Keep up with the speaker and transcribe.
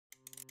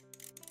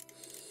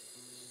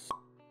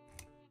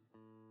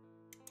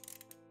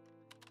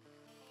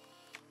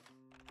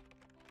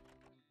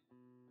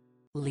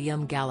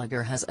Liam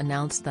Gallagher has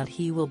announced that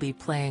he will be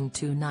playing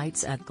 2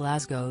 nights at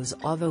Glasgow's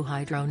OVO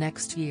Hydro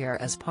next year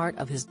as part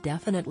of his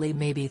Definitely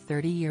Maybe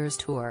 30 Years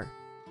tour.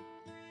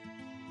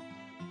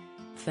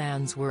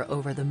 Fans were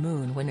over the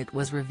moon when it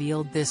was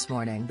revealed this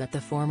morning that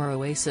the former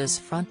Oasis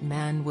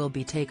frontman will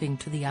be taking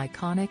to the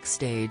iconic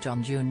stage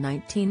on June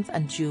 19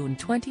 and June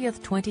 20,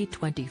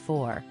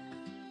 2024.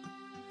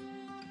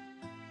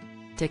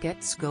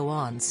 Tickets go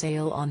on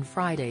sale on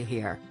Friday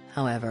here,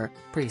 however,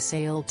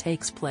 pre-sale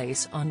takes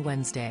place on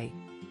Wednesday.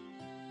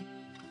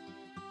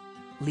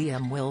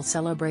 Liam will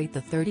celebrate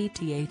the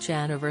 30th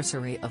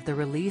anniversary of the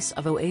release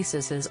of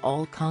Oasis's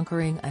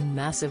all-conquering and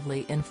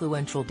massively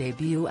influential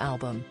debut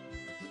album.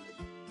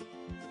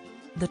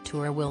 The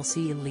tour will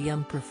see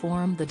Liam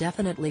perform the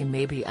Definitely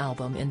Maybe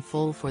album in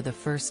full for the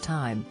first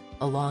time,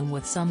 along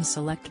with some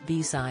select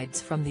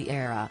B-sides from the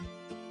era.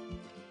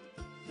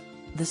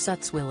 The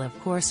sets will of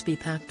course be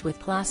packed with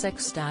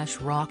classics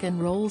rock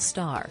and roll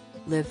star,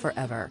 Live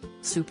Forever,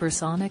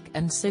 Supersonic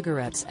and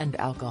Cigarettes and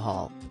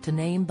Alcohol, to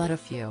name but a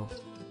few.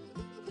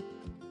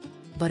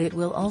 But it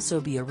will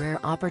also be a rare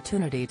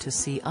opportunity to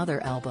see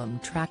other album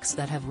tracks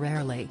that have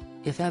rarely,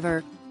 if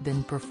ever,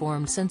 been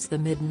performed since the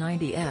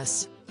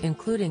mid-90s,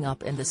 including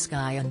Up in the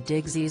Sky and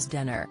Digsy's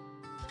Dinner.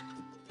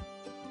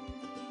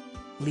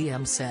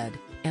 Liam said,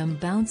 "I'm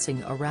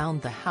bouncing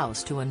around the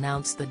house to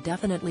announce the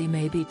Definitely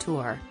Maybe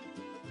tour.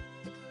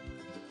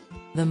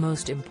 The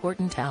most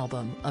important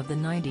album of the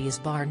 90s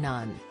bar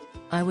none.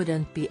 I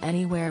wouldn't be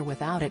anywhere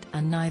without it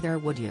and neither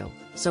would you,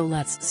 so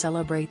let's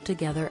celebrate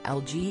together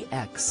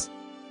LGX."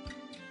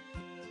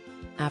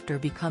 After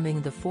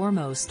becoming the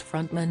foremost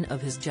frontman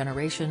of his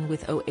generation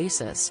with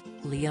Oasis,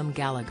 Liam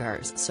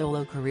Gallagher's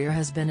solo career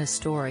has been a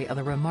story of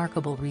a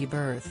remarkable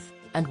rebirth,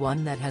 and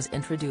one that has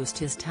introduced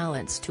his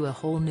talents to a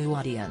whole new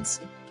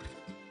audience.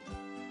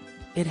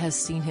 It has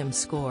seen him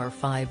score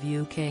 5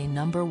 UK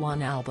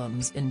 #1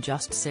 albums in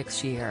just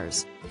 6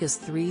 years, his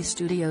 3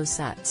 studio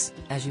sets,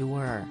 As You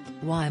Were,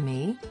 Why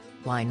Me?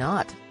 Why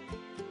Not?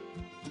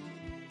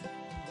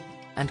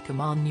 And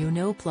Come On You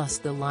Know, plus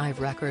the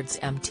live records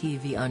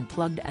MTV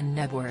Unplugged and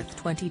Nebworth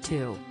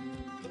 22.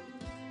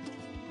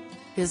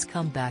 His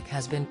comeback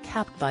has been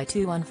capped by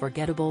 2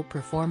 unforgettable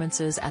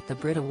performances at the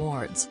Brit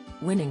Awards,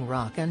 winning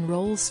Rock and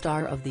Roll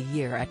Star of the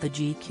Year at the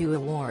GQ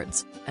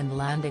Awards, and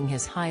landing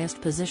his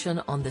highest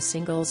position on the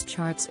singles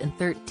charts in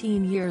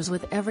 13 years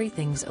with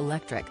Everything's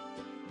Electric.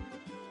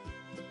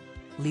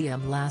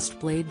 Liam last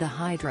played the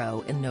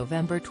Hydro in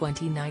November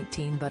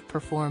 2019 but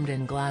performed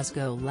in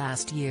Glasgow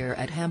last year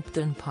at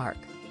Hampden Park.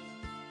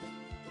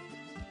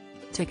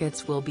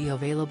 Tickets will be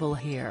available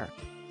here.